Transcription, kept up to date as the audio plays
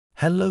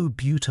Hello,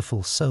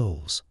 beautiful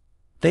souls.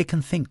 They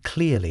can think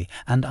clearly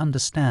and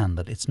understand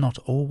that it's not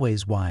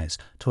always wise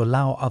to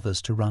allow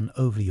others to run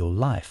over your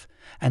life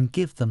and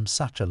give them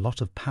such a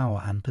lot of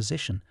power and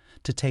position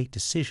to take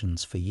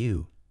decisions for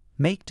you.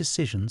 Make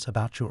decisions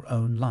about your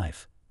own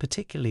life,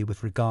 particularly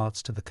with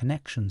regards to the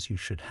connections you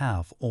should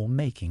have or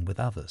making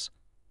with others.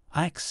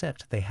 I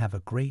accept they have a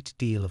great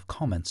deal of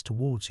comments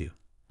towards you,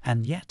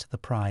 and yet the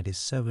pride is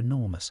so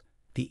enormous,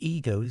 the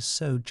ego is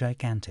so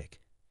gigantic.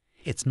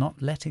 It's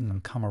not letting them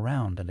come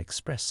around and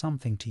express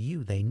something to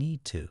you they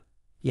need to,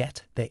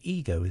 yet their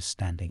ego is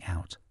standing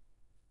out.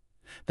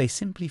 They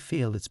simply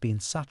feel it's been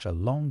such a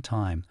long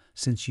time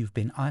since you've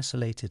been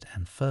isolated,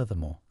 and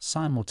furthermore,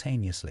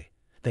 simultaneously,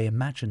 they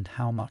imagined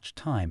how much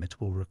time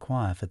it will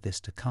require for this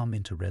to come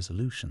into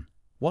resolution,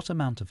 what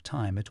amount of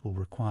time it will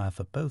require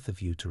for both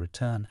of you to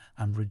return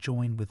and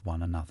rejoin with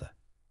one another.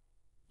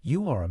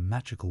 You are a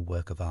magical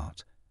work of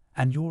art,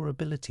 and your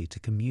ability to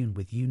commune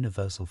with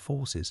universal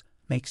forces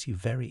makes you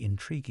very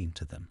intriguing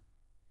to them.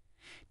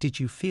 Did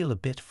you feel a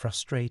bit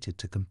frustrated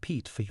to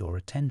compete for your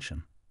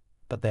attention,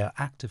 but they are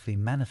actively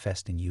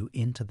manifesting you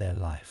into their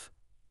life?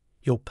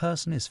 Your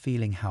person is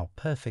feeling how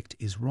perfect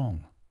is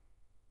wrong,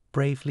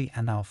 bravely,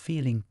 and are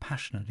feeling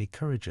passionately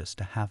courageous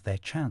to have their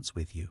chance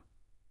with you.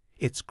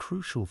 It's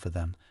crucial for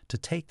them to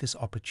take this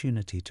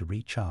opportunity to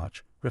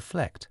recharge,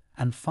 reflect,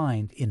 and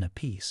find inner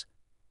peace.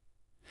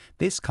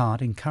 This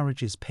card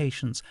encourages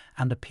patience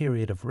and a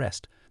period of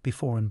rest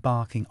before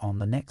embarking on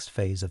the next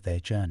phase of their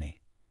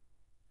journey.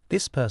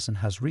 This person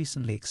has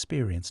recently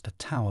experienced a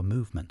tower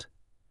movement.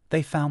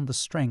 They found the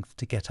strength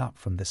to get up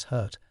from this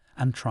hurt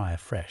and try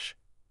afresh.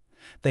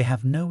 They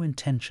have no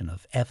intention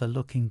of ever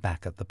looking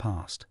back at the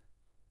past.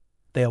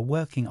 They are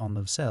working on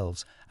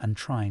themselves and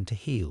trying to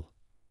heal.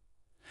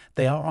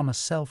 They are on a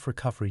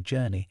self-recovery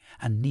journey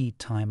and need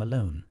time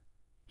alone.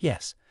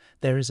 Yes,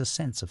 there is a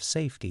sense of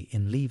safety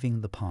in leaving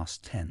the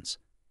past tense.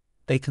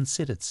 They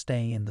considered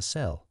staying in the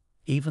cell,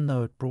 even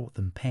though it brought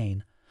them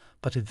pain,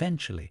 but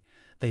eventually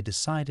they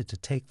decided to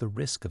take the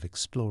risk of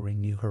exploring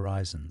new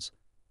horizons.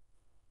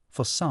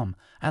 For some,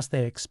 as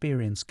their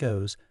experience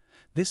goes,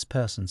 this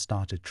person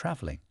started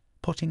traveling,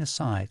 putting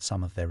aside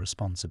some of their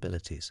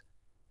responsibilities.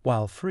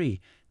 While free,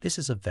 this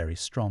is a very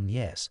strong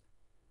yes.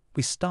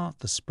 We start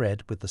the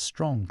spread with the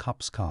Strong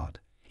Cups card,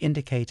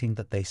 indicating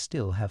that they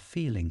still have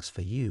feelings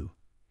for you.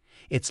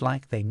 It's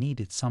like they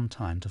needed some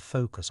time to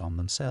focus on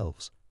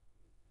themselves.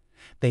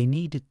 They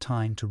needed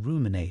time to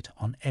ruminate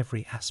on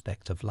every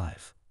aspect of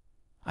life.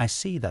 I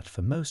see that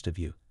for most of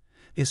you,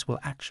 this will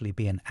actually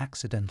be an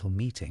accidental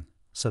meeting,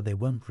 so they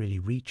won't really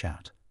reach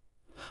out.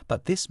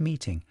 But this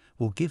meeting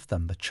will give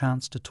them the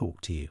chance to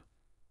talk to you.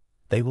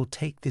 They will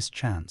take this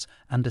chance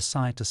and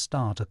decide to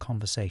start a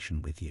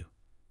conversation with you.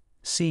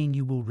 Seeing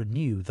you will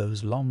renew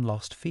those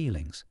long-lost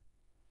feelings.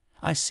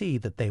 I see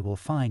that they will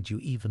find you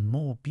even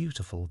more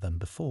beautiful than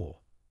before.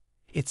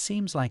 It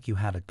seems like you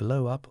had a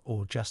glow-up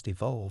or just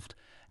evolved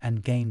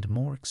and gained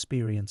more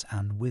experience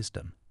and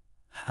wisdom,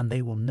 and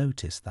they will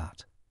notice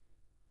that.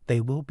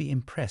 They will be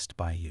impressed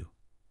by you.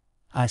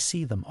 I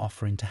see them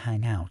offering to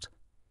hang out.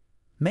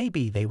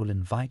 Maybe they will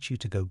invite you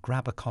to go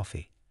grab a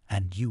coffee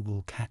and you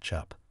will catch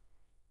up.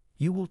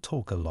 You will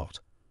talk a lot,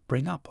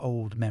 bring up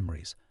old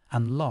memories,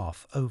 and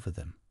laugh over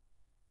them.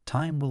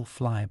 Time will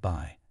fly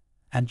by,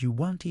 and you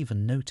won't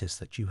even notice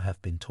that you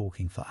have been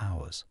talking for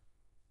hours.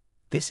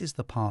 This is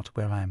the part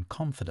where I am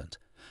confident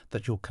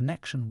that your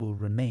connection will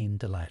remain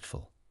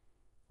delightful.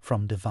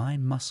 From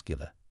Divine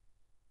Muscular,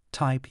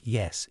 type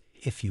yes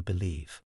if you believe.